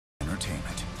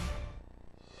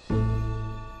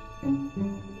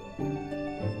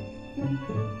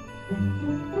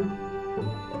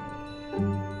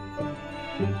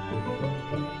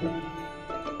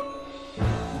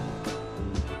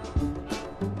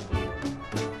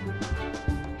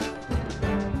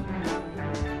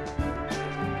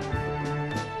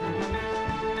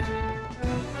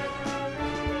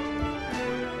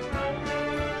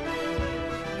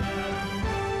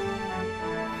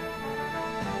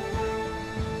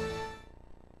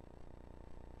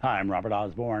Hi, I'm Robert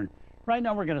Osborne. Right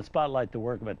now, we're going to spotlight the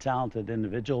work of a talented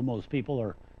individual most people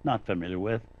are not familiar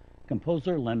with,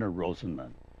 composer Leonard Rosenman.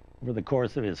 Over the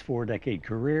course of his four-decade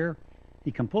career,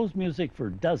 he composed music for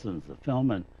dozens of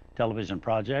film and television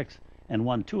projects and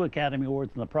won two Academy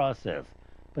Awards in the process.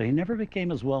 But he never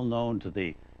became as well known to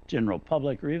the general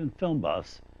public or even film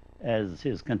buffs as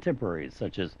his contemporaries,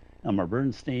 such as Elmer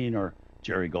Bernstein or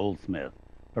Jerry Goldsmith.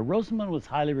 But Rosenman was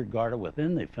highly regarded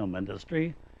within the film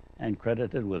industry and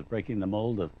credited with breaking the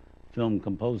mold of film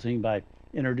composing by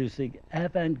introducing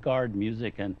avant-garde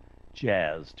music and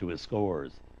jazz to his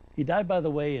scores. He died, by the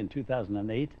way, in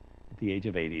 2008 at the age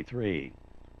of 83.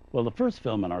 Well, the first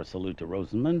film in our salute to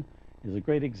Rosenman is a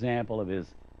great example of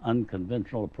his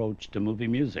unconventional approach to movie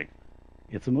music.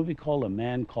 It's a movie called A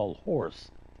Man Called Horse,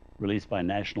 released by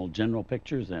National General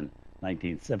Pictures in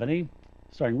 1970,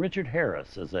 starring Richard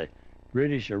Harris as a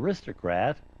British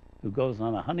aristocrat who goes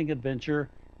on a hunting adventure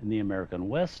in the American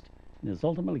West and is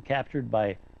ultimately captured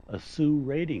by a Sioux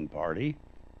raiding party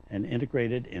and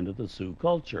integrated into the Sioux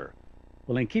culture.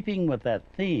 Well, in keeping with that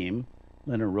theme,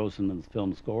 Leonard Rosenman's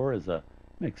film score is a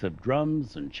mix of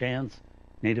drums and chants,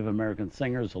 Native American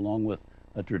singers, along with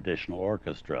a traditional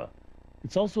orchestra.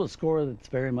 It's also a score that's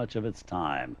very much of its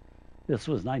time. This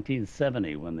was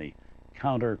 1970 when the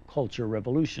counterculture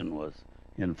revolution was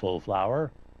in full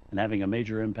flower and having a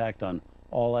major impact on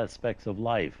all aspects of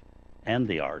life and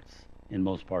the arts in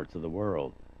most parts of the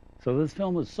world. So this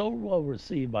film was so well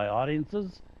received by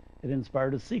audiences, it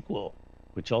inspired a sequel,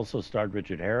 which also starred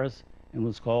Richard Harris and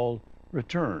was called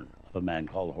Return of a Man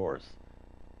Called Horse.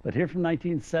 But here from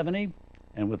 1970,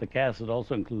 and with the cast, it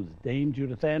also includes Dame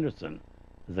Judith Anderson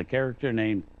as a character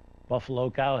named Buffalo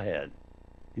Cowhead.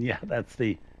 And yeah, that's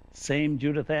the same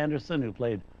Judith Anderson who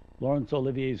played Laurence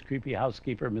Olivier's creepy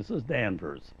housekeeper, Mrs.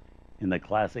 Danvers, in the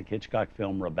classic Hitchcock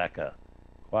film Rebecca.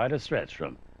 Quite a stretch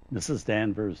from Mrs.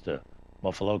 Danvers to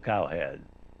Buffalo Cowhead.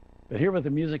 But here with the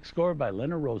music scored by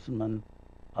Leonard Rosenman,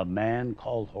 A Man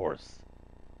Called Horse.